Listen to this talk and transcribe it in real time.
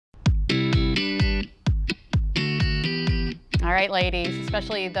All right, ladies,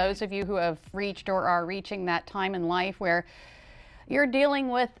 especially those of you who have reached or are reaching that time in life where you're dealing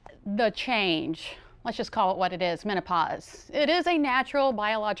with the change. Let's just call it what it is, menopause. It is a natural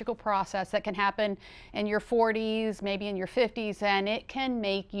biological process that can happen in your 40s, maybe in your 50s, and it can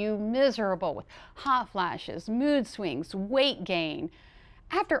make you miserable with hot flashes, mood swings, weight gain.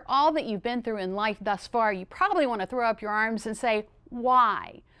 After all that you've been through in life thus far, you probably want to throw up your arms and say,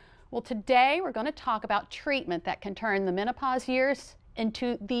 why? Well, today we're going to talk about treatment that can turn the menopause years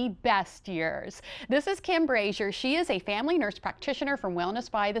into the best years. This is Kim Brazier. She is a family nurse practitioner from Wellness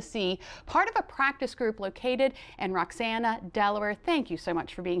by the Sea, part of a practice group located in Roxana, Delaware. Thank you so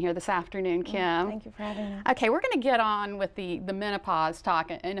much for being here this afternoon, Kim. Thank you for having me. Okay, we're going to get on with the menopause talk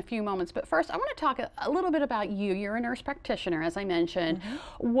in a few moments, but first I want to talk a little bit about you. You're a nurse practitioner, as I mentioned.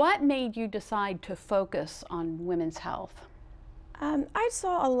 What made you decide to focus on women's health? I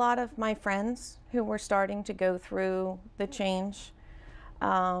saw a lot of my friends who were starting to go through the change,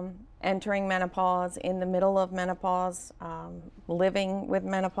 entering menopause, in the middle of menopause, living with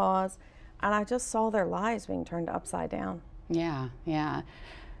menopause, and I just saw their lives being turned upside down. Yeah, yeah.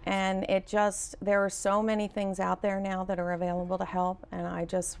 And it just, there are so many things out there now that are available to help, and I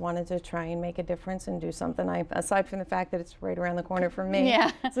just wanted to try and make a difference and do something, aside from the fact that it's right around the corner from me,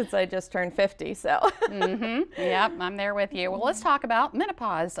 since I just turned 50, so. Yep, I'm there with you. Well, let's talk about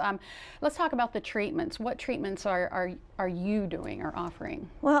menopause. Let's talk about the treatments. What treatments are you doing or offering?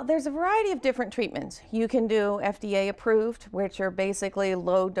 Well, there's a variety of different treatments. You can do FDA approved, which are basically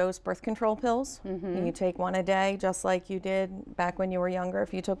low dose birth control pills. You take one a day, just like you did back when you were younger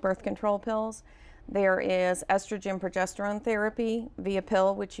if you took birth control pills. There is estrogen progesterone therapy via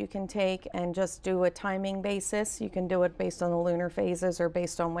pill, which you can take and just do a timing basis. You can do it based on the lunar phases or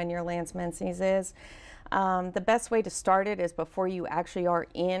based on when your lance menses is. The best way to start it is before you actually are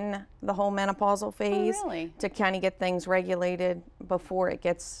in the whole menopausal phase, to kind of get things regulated before it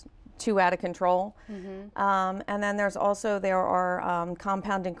gets too out of control. And then there are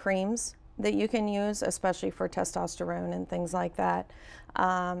compounded creams that you can use, especially for testosterone and things like that.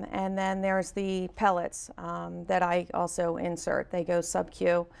 And then there's the pellets that I also insert. They go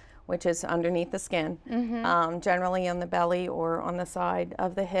sub-Q, which is underneath the skin, generally on the belly or on the side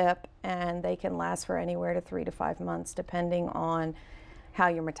of the hip, and they can last for anywhere to 3 to 5 months, depending on how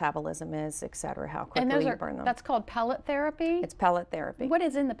your metabolism is, et cetera, how quickly you burn them. That's called pellet therapy? It's pellet therapy. What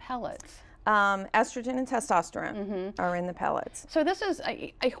is in the pellets? Estrogen and testosterone are in the pellets. So this is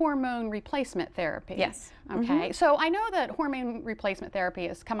a hormone replacement therapy? Yes. Okay. So I know that hormone replacement therapy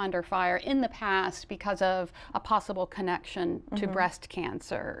has come under fire in the past because of a possible connection to breast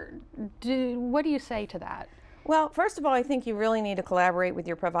cancer. What do you say to that? Well, first of all, I think you really need to collaborate with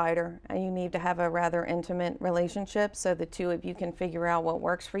your provider, and you need to have a rather intimate relationship so the two of you can figure out what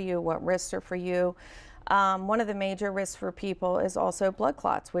works for you, what risks are for you. One of the major risks for people is also blood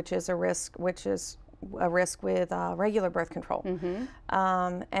clots, which is a risk with regular birth control.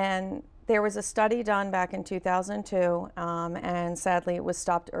 And there was a study done back in 2002, and sadly it was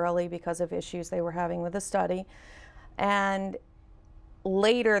stopped early because of issues they were having with the study. And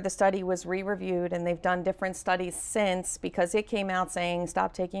later the study was re-reviewed, and they've done different studies since, because it came out saying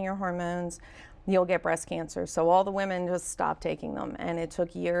stop taking your hormones, you'll get breast cancer. So all the women just stopped taking them, and it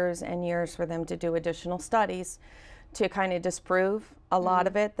took years and years for them to do additional studies to kind of disprove a lot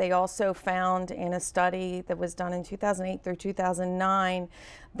of it. They also found in a study that was done in 2008 through 2009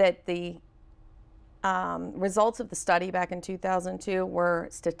 that the results of the study back in 2002 were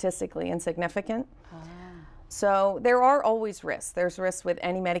statistically insignificant. So there are always risks. There's risks with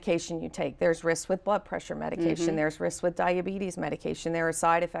any medication you take. There's risks with blood pressure medication. There's risks with diabetes medication. There are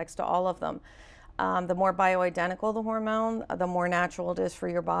side effects to all of them. The more bioidentical the hormone, the more natural it is for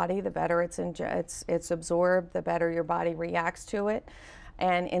your body, the better it's absorbed, the better your body reacts to it.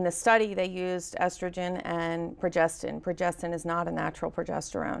 And in the study, they used estrogen and progestin. Progestin is not a natural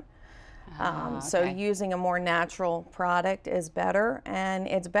progesterone. So using a more natural product is better, and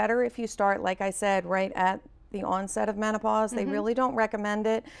it's better if you start, like I said, right at the onset of menopause. They really don't recommend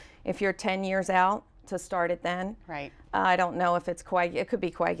it if you're 10 years out to start it then. Right. I don't know if it could be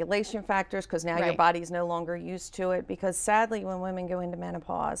coagulation factors, because now your body's no longer used to it, because sadly when women go into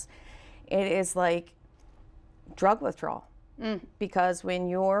menopause, it is like drug withdrawal, because when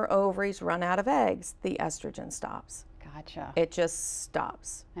your ovaries run out of eggs, the estrogen stops. Gotcha. It just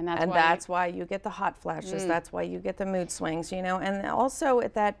stops. And that's why you get the hot flashes. That's why you get the mood swings, you know. And also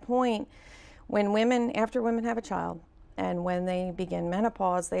at that point, after women have a child and when they begin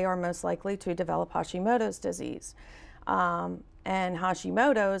menopause, they are most likely to develop Hashimoto's disease. And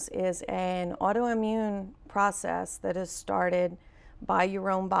Hashimoto's is an autoimmune process that is started by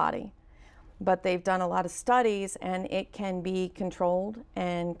your own body but they've done a lot of studies, and it can be controlled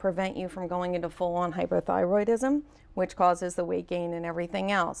and prevent you from going into full-on hypothyroidism, which causes the weight gain and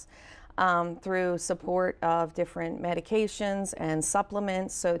everything else. Through support of different medications and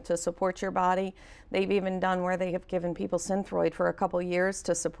supplements, so to support your body. They've even done where they have given people Synthroid for a couple years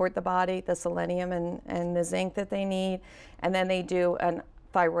to support the body, the selenium and the zinc that they need, and then they do a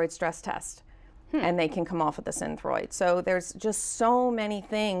thyroid stress test. And they can come off of the Synthroid. So there's just so many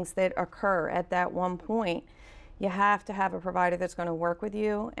things that occur at that one point. You have to have a provider that's going to work with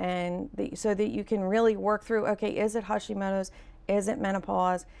you, and so that you can really work through, okay, is it Hashimoto's? Is it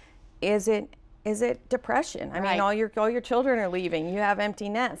menopause? Is it depression? I mean, all your children are leaving. You have empty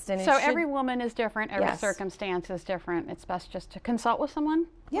nest, and so every woman is different. Every Yes. circumstance is different. It's best just to consult with someone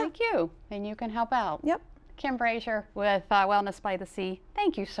like you, and you can help out. Yep. Kim Brazier with Wellness by the Sea.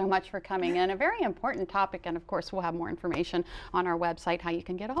 Thank you so much for coming in. A very important topic, and of course, we'll have more information on our website how you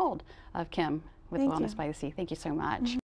can get a hold of Kim with Wellness by the Sea. Thank you so much.